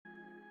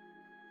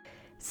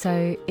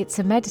So it's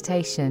a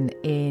meditation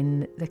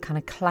in the kind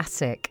of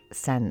classic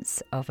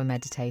sense of a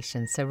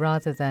meditation. So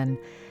rather than,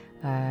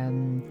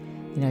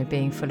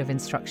 being full of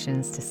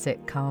instructions to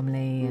sit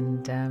calmly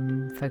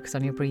and focus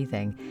on your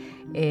breathing,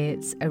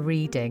 it's a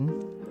reading,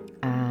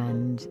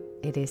 and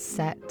it is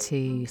set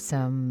to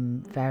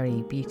some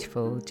very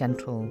beautiful,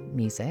 gentle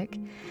music.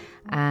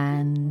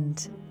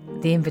 And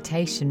the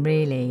invitation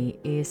really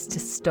is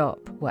to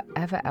stop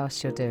whatever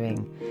else you're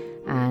doing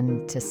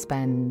and to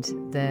spend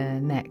the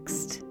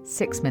next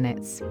 6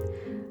 minutes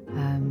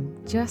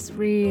just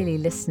really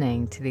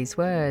listening to these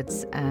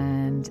words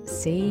and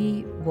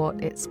see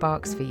what it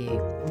sparks for you.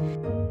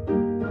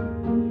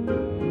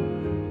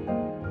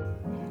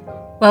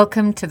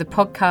 Welcome to the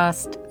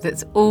podcast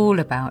that's all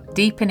about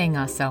deepening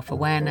our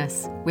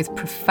self-awareness with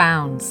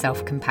profound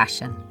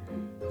self-compassion.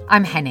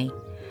 I'm Henny.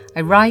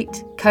 I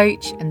write,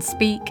 coach and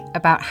speak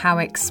about how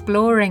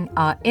exploring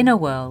our inner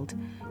world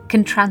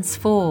can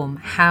transform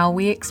how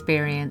we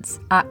experience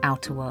our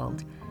outer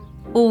world,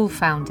 all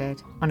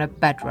founded on a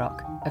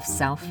bedrock of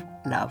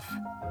self-love.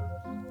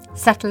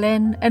 Settle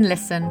in and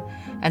listen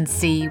and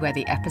see where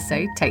the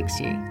episode takes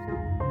you.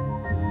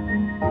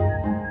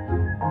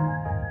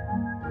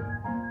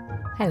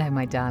 Hello,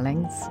 my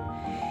darlings.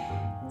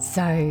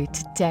 So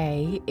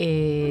today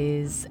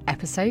is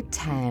episode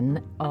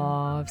 10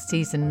 of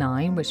season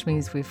 9, which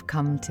means we've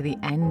come to the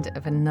end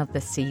of another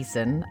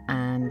season,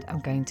 and I'm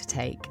going to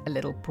take a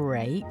little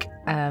break.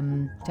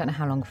 Don't know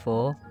how long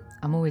for.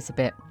 I'm always a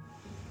bit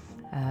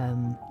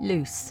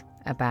loose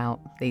about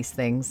these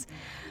things,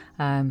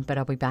 but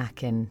I'll be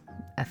back in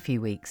a few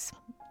weeks,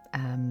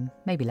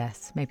 maybe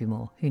less, maybe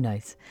more, who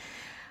knows.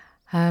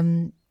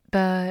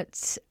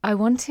 But I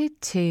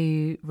wanted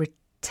to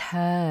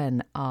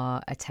turn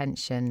our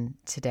attention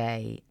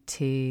today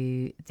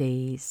to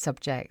the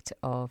subject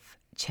of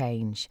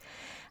change.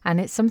 And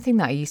it's something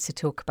that I used to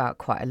talk about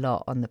quite a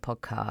lot on the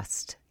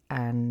podcast.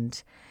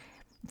 And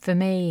for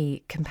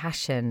me,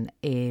 compassion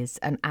is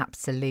an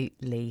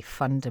absolutely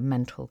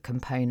fundamental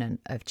component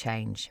of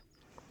change.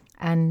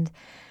 And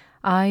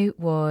I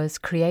was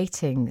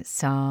creating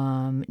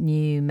some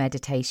new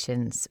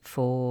meditations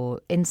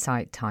for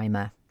Insight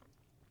Timer.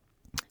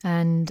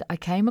 And I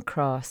came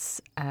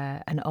across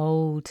an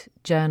old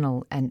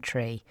journal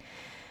entry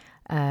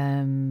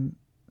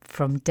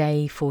from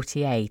day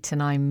 48,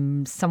 and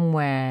I'm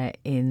somewhere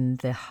in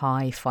the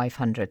high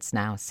 500s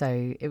now,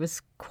 so it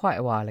was quite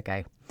a while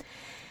ago.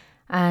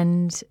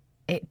 And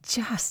it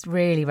just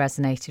really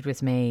resonated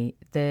with me,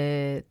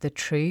 the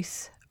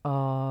truth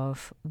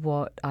of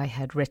what I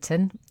had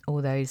written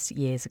all those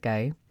years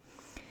ago.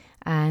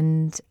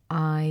 And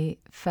I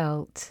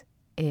felt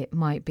it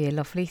might be a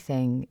lovely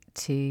thing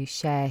to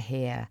share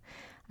here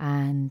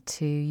and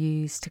to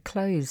use to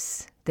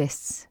close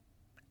this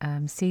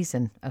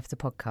season of the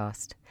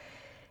podcast.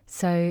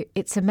 So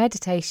it's a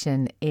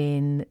meditation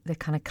in the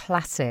kind of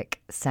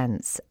classic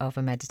sense of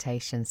a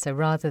meditation. So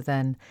rather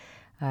than,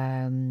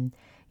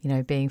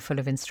 being full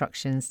of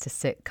instructions to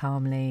sit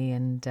calmly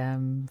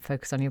and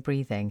focus on your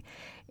breathing,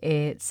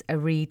 it's a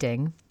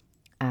reading,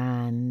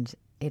 and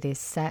it is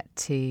set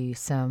to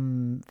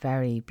some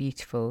very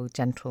beautiful,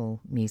 gentle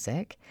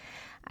music.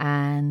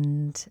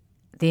 And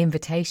the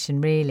invitation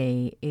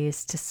really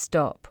is to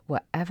stop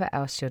whatever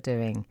else you're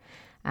doing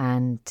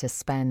and to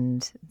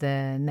spend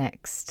the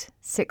next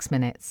 6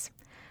 minutes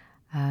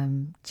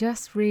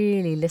just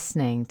really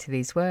listening to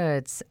these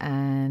words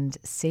and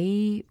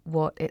see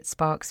what it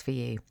sparks for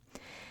you.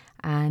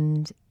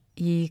 And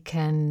you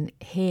can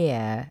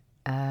hear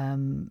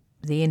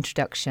the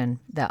introduction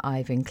that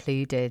I've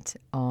included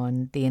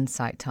on the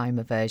Insight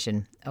Timer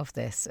version of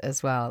this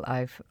as well.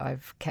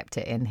 I've kept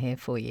it in here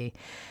for you.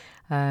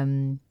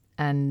 And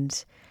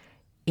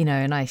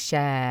I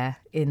share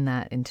in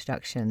that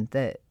introduction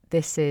that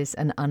this is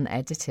an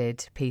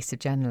unedited piece of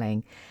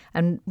journaling.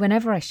 And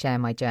whenever I share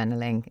my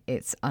journaling,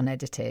 it's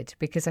unedited,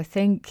 because I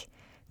think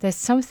there's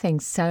something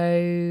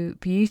so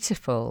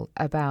beautiful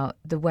about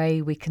the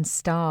way we can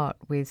start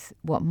with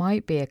what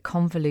might be a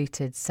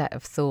convoluted set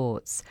of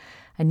thoughts,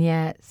 and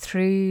yet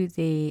through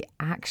the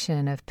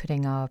action of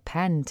putting our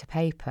pen to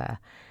paper,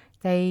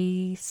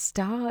 they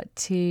start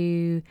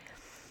to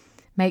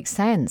make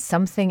sense.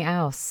 Something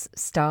else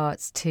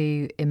starts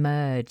to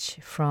emerge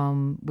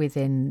from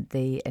within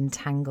the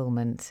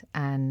entanglement,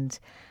 and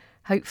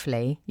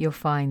hopefully you'll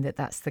find that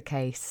that's the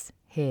case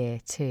here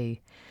too.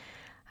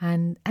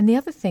 And the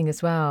other thing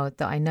as well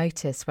that I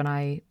noticed when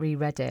I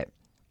reread it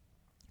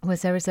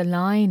was there is a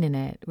line in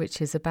it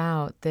which is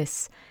about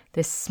this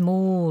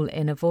small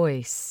inner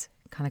voice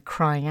kind of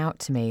crying out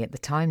to me at the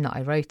time that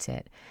I wrote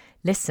it,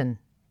 listen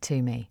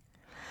to me.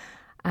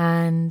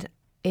 And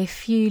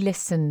if you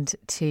listened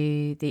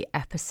to the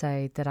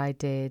episode that I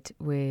did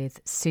with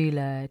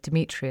Sula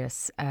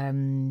Demetrius,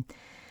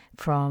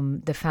 from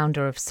the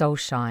founder of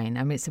Soulshine,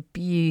 I mean, it's a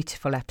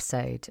beautiful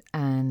episode,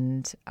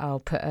 and I'll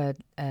put a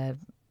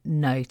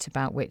note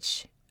about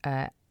which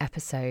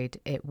episode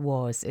it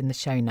was in the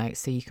show notes,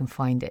 so you can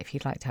find it if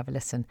you'd like to have a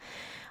listen.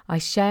 I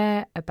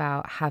share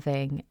about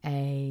having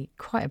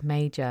quite a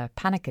major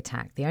panic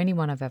attack, the only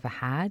one I've ever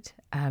had.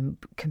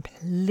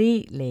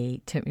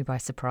 Completely took me by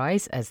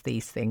surprise, as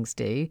these things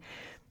do.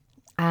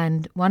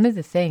 And one of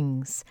the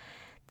things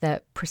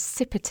that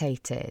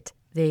precipitated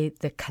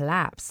the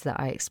collapse that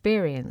I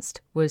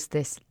experienced was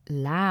this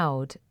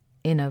loud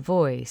inner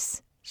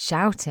voice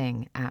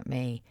shouting at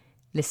me,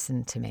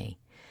 "Listen to me."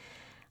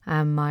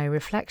 And my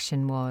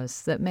reflection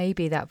was that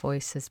maybe that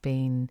voice has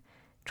been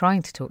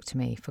trying to talk to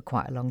me for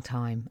quite a long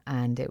time,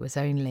 and it was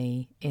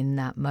only in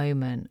that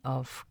moment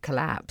of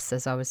collapse,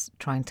 as I was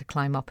trying to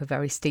climb up a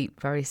very steep,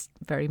 very,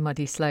 very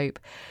muddy slope,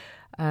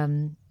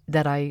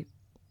 that I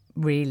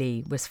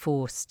really was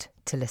forced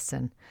to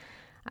listen.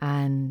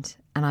 And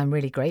I'm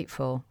really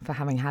grateful for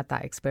having had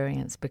that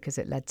experience, because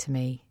it led to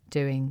me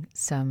doing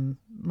some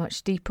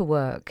much deeper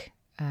work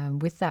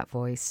with that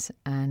voice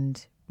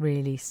and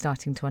really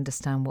starting to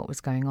understand what was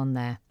going on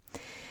there.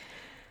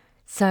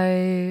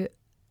 So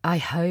I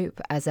hope,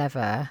 as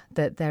ever,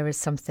 that there is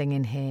something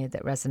in here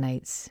that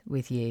resonates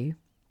with you.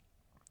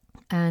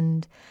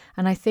 And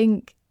I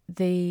think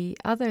the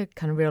other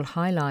kind of real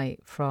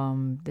highlight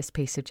from this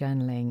piece of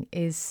journaling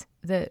is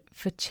that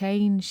for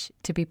change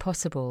to be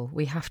possible,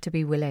 we have to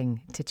be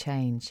willing to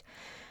change.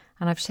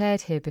 And I've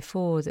shared here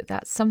before that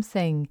that's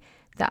something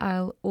that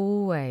I'll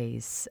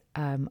always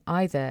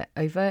either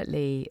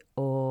overtly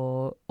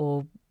or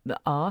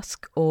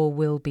ask or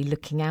will be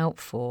looking out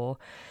for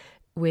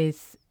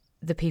with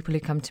the people who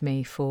come to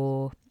me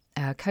for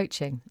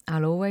coaching.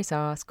 I'll always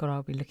ask, or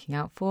I'll be looking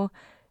out for,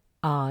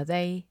 are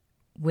they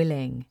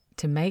willing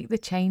to make the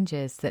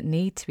changes that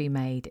need to be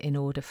made in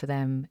order for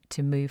them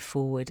to move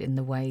forward in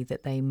the way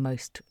that they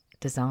most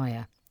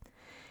desire?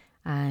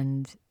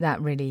 And that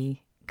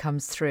really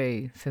comes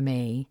through for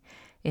me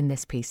in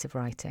this piece of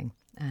writing.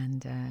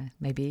 And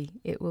maybe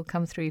it will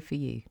come through for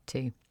you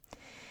too.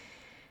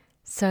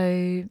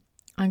 So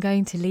I'm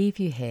going to leave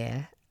you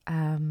here,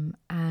 and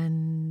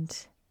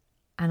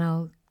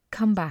I'll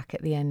come back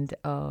at the end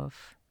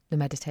of the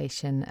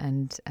meditation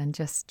and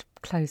just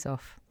close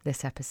off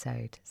this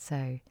episode.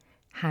 So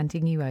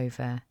handing you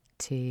over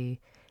to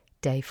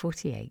day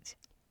 48.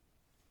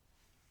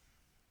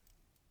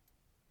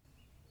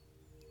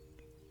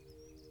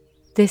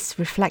 This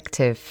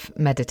reflective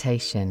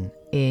meditation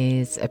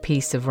is a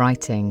piece of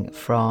writing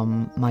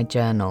from my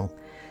journal.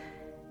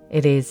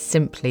 It is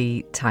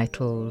simply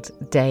titled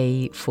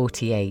Day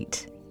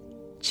 48,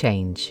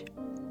 Change.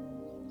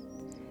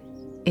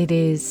 It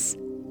is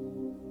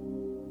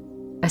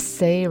a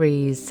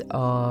series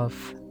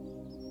of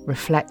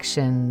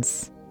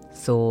reflections,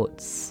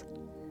 thoughts,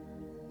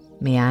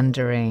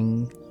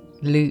 meandering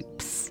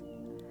loops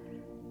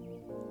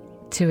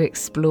to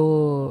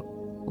explore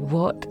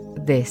what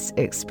this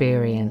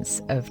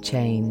experience of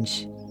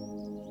change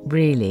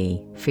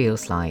really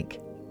feels like,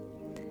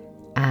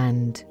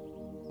 and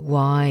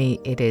why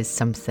it is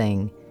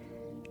something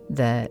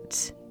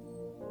that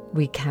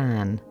we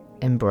can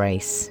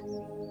embrace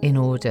in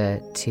order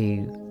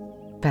to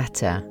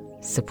better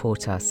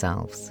support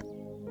ourselves.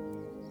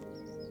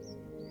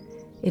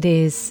 It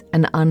is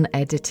an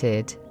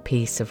unedited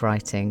piece of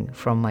writing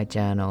from my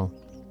journal,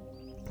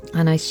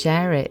 and I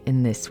share it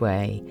in this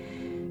way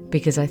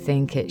because I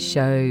think it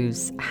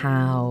shows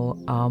how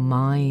our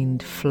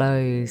mind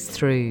flows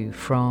through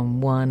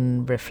from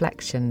one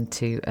reflection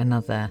to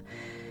another,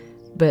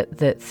 but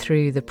that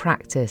through the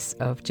practice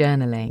of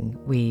journaling,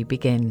 we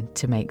begin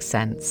to make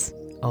sense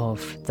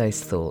of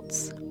those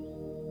thoughts.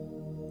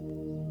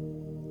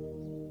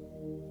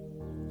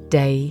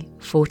 Day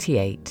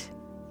 48.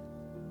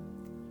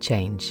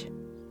 Change.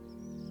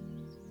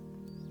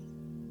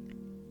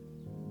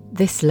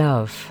 This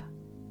love,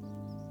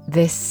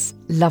 this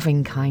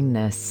loving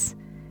kindness,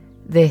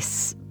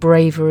 this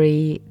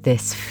bravery,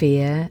 this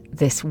fear,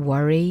 this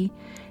worry,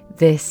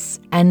 this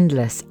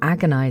endless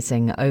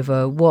agonizing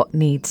over what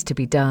needs to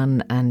be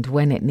done and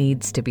when it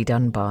needs to be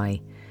done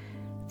by,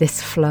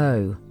 this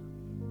flow,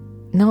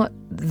 not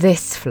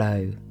this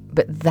flow,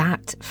 but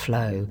that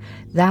flow,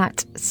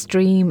 that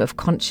stream of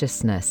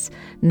consciousness,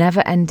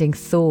 never-ending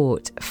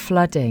thought,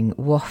 flooding,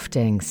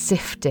 wafting,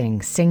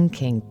 sifting,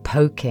 sinking,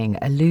 poking,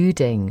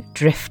 eluding,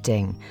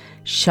 drifting,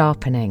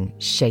 sharpening,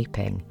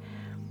 shaping.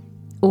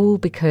 All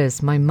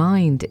because my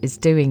mind is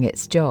doing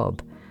its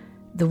job,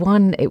 the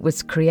one it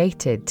was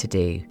created to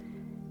do,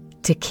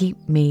 to keep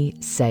me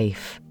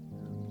safe,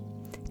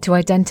 to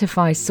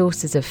identify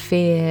sources of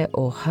fear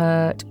or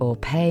hurt or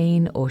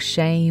pain or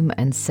shame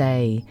and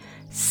say,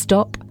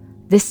 stop,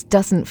 this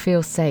doesn't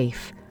feel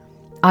safe.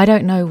 I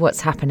don't know what's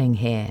happening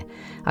here.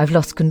 I've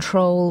lost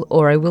control,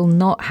 or I will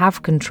not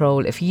have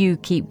control if you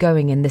keep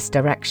going in this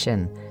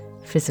direction,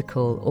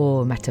 physical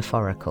or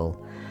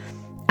metaphorical.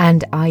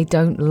 And I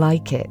don't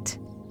like it.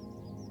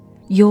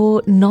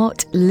 You're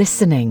not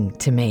listening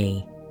to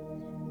me.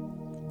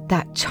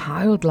 That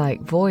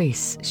childlike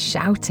voice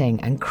shouting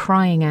and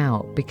crying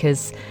out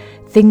because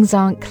things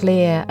aren't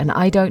clear and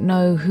I don't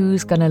know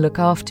who's going to look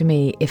after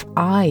me if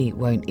I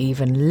won't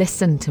even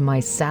listen to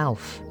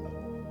myself.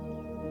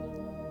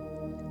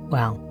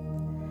 Well,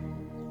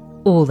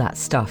 all that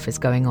stuff is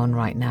going on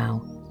right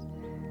now.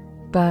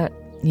 But,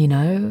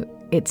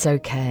 it's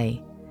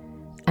okay.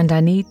 And I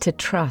need to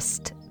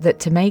trust that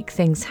to make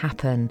things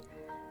happen,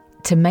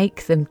 to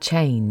make them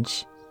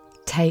change,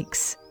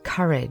 takes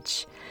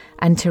courage.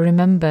 And to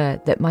remember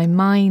that my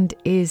mind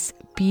is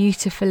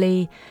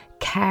beautifully,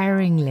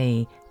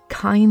 caringly,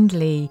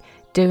 kindly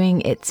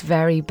doing its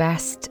very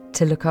best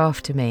to look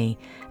after me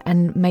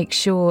and make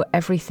sure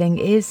everything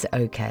is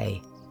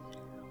okay.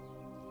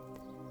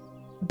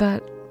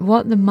 But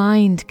what the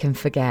mind can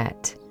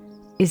forget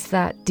is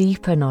that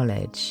deeper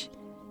knowledge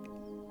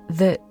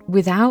that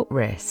without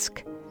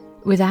risk,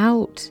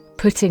 without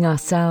putting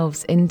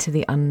ourselves into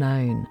the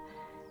unknown,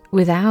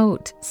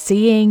 without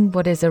seeing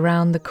what is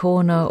around the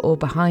corner or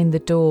behind the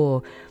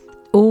door,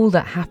 all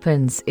that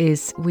happens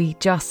is we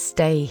just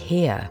stay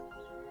here.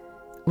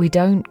 We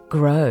don't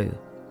grow.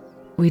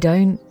 We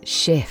don't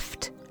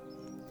shift.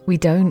 We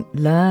don't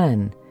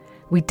learn.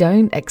 We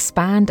don't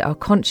expand our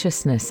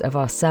consciousness of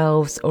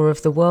ourselves or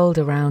of the world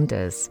around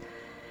us.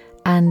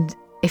 And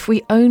if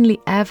we only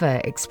ever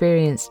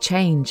experience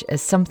change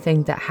as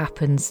something that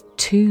happens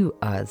to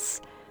us,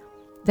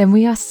 then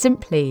we are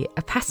simply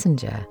a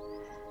passenger.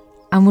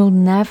 And we'll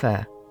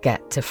never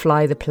get to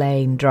fly the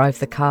plane, drive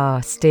the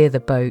car, steer the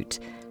boat,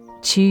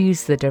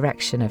 choose the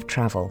direction of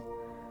travel.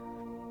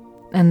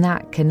 And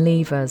that can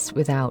leave us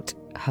without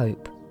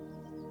hope.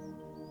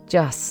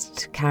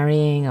 Just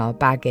carrying our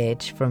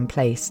baggage from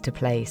place to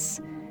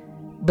place,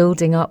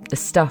 building up the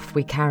stuff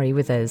we carry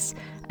with us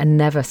and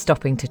never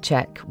stopping to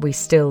check we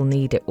still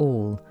need it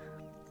all,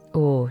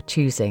 or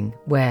choosing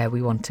where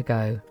we want to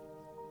go.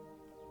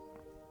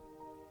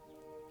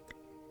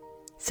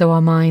 So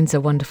our minds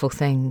are wonderful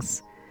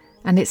things,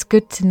 and it's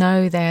good to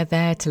know they're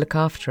there to look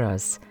after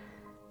us.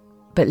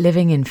 But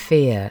living in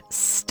fear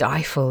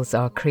stifles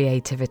our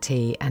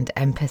creativity and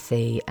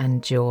empathy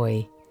and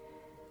joy.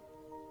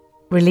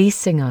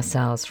 Releasing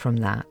ourselves from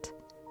that,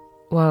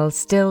 while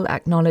still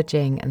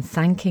acknowledging and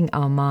thanking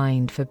our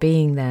mind for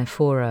being there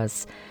for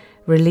us,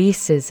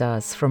 releases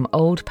us from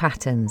old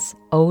patterns,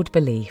 old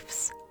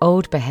beliefs,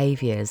 old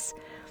behaviours.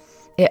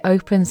 It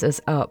opens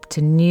us up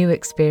to new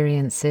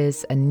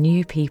experiences and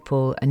new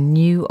people and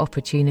new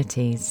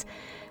opportunities.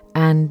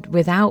 And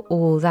without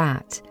all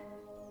that,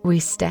 we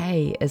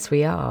stay as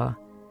we are,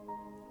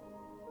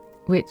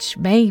 which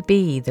may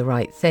be the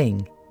right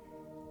thing.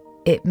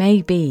 It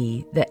may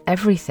be that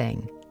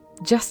everything,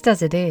 just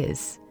as it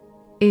is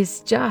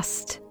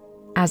just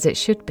as it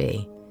should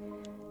be.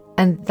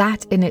 And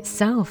that in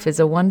itself is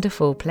a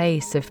wonderful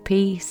place of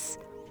peace,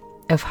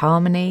 of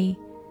harmony,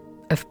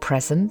 of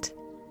present.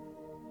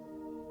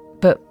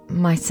 But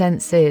my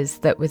sense is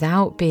that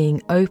without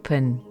being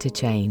open to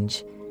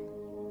change,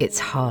 it's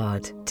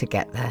hard to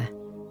get there.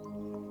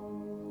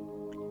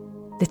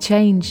 The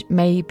change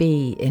may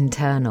be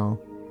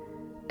internal,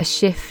 a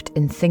shift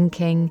in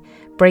thinking,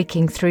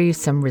 breaking through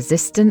some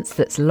resistance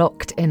that's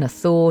locked in a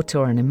thought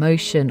or an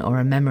emotion or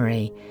a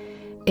memory.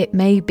 It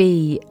may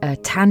be a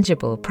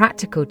tangible,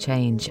 practical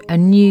change, a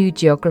new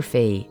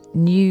geography,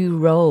 new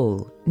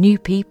role, new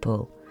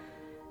people.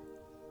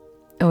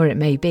 Or it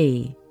may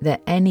be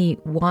that any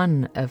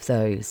one of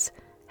those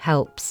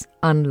helps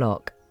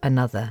unlock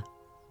another.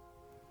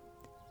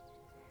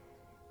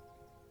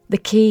 The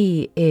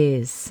key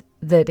is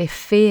that if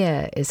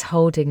fear is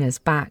holding us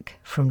back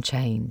from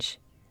change,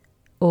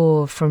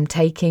 or from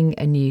taking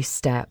a new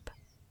step,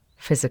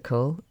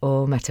 physical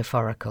or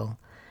metaphorical,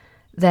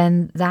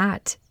 then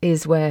that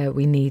is where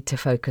we need to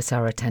focus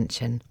our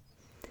attention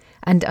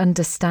and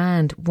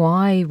understand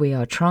why we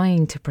are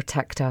trying to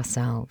protect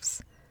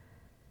ourselves.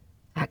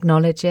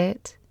 Acknowledge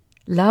it,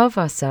 love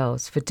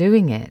ourselves for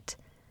doing it,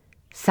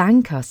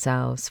 thank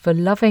ourselves for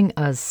loving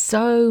us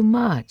so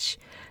much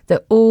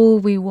that all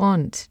we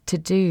want to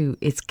do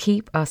is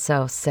keep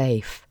ourselves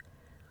safe.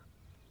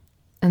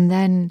 And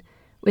then,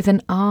 with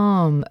an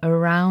arm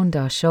around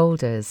our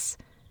shoulders,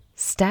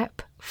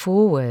 step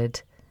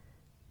forward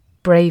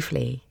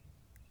bravely,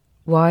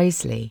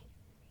 wisely,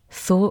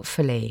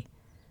 thoughtfully,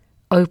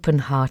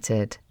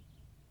 open-hearted,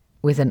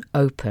 with an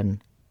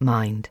open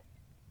mind.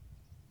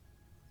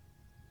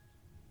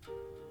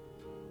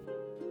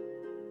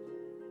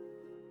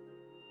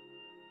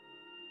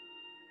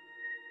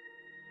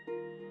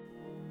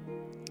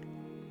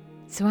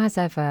 So as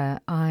ever,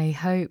 I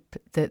hope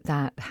that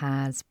that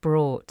has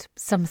brought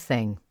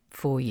something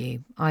for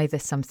you, either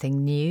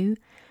something new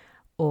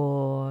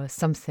or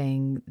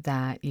something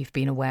that you've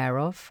been aware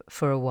of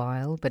for a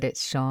while, but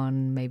it's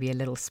shone maybe a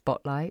little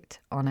spotlight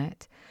on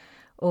it.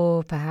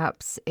 Or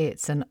perhaps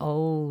it's an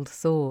old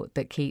thought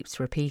that keeps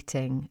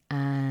repeating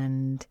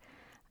and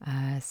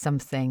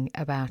something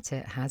about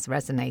it has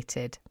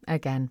resonated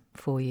again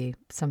for you,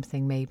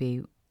 something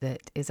maybe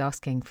that is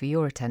asking for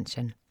your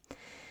attention.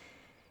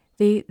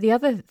 The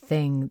other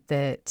thing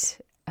that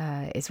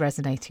is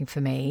resonating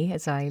for me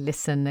as I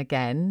listen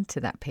again to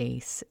that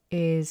piece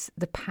is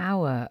the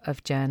power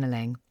of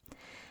journaling.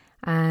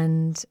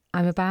 And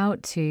I'm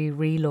about to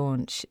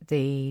relaunch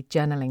the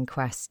journaling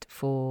quest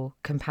for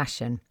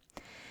compassion.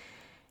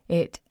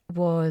 It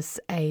was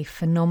a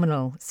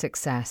phenomenal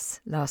success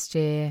last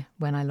year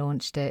when I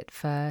launched it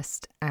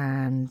first,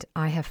 and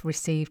I have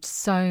received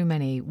so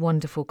many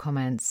wonderful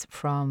comments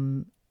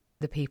from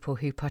the people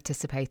who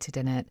participated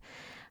in it,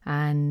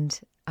 and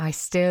I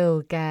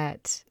still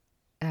get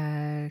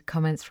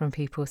comments from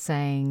people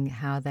saying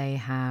how they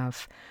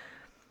have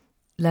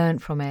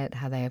learned from it,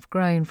 how they have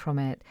grown from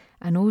it,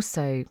 and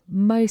also,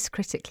 most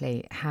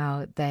critically,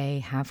 how they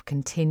have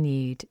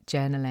continued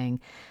journaling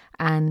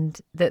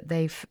and that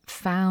they've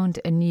found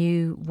a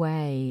new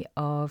way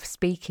of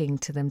speaking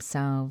to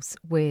themselves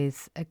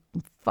with a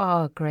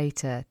far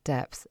greater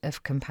depth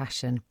of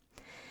compassion.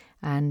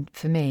 And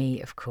for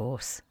me, of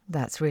course,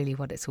 that's really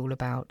what it's all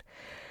about.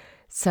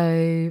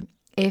 So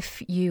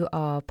if you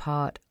are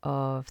part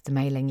of the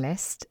mailing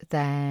list,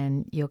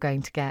 then you're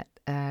going to get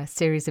a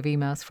series of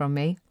emails from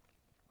me.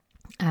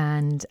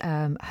 And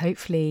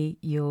hopefully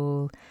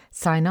you'll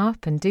sign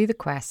up and do the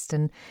quest.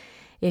 And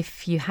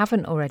if you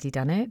haven't already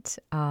done it,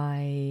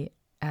 I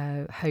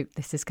hope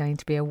this is going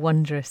to be a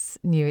wondrous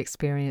new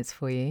experience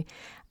for you.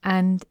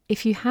 And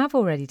if you have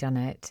already done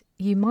it,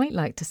 you might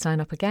like to sign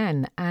up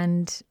again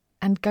and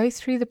go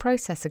through the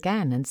process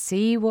again and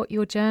see what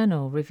your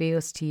journal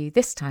reveals to you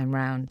this time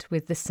round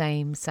with the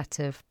same set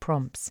of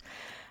prompts.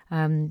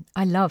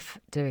 I love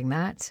doing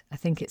that. I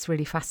think it's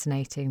really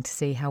fascinating to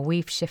see how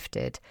we've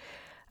shifted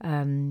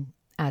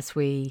as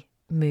we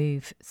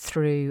move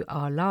through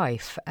our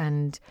life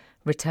and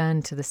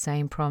return to the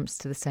same prompts,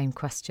 to the same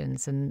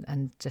questions,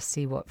 and just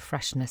see what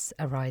freshness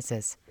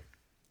arises.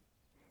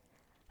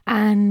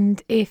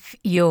 And if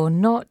you're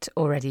not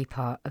already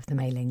part of the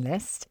mailing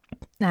list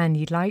and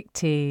you'd like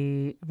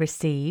to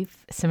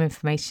receive some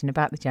information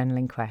about the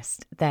journaling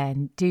quest,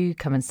 then do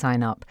come and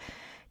sign up.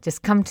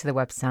 Just come to the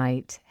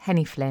website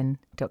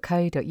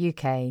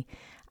hennyflynn.co.uk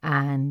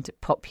and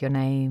pop your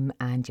name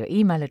and your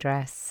email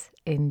address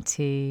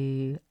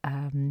into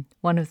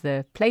one of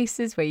the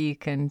places where you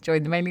can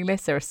join the mailing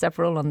list. There are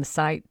several on the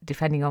site,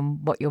 depending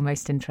on what you're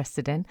most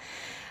interested in.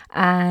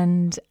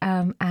 And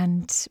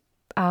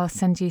I'll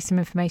send you some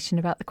information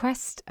about the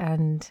quest,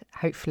 and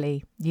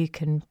hopefully you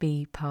can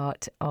be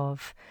part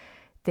of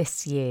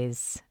this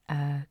year's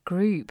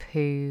group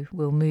who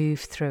will move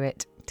through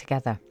it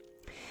together.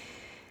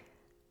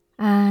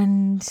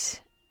 And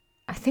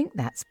I think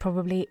that's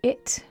probably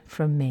it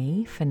from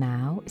me for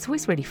now. It's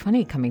always really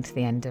funny coming to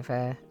the end of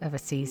a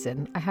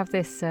season. I have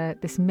this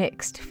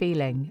mixed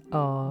feeling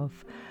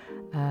of,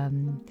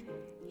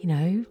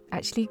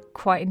 actually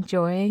quite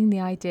enjoying the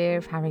idea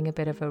of having a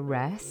bit of a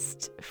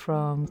rest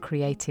from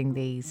creating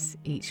these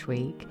each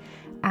week,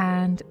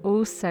 and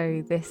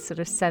also this sort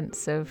of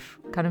sense of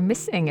kind of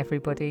missing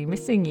everybody,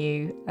 missing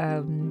you,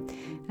 and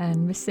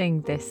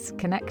missing this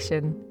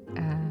connection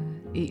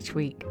each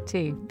week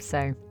too.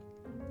 So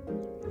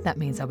that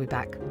means I'll be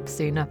back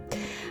sooner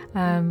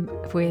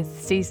with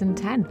season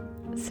 10.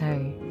 So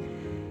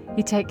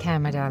you take care,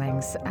 my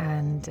darlings,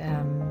 and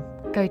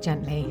go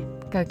gently,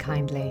 go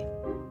kindly,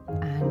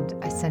 and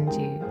I send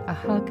you a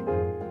hug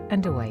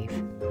and a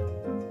wave.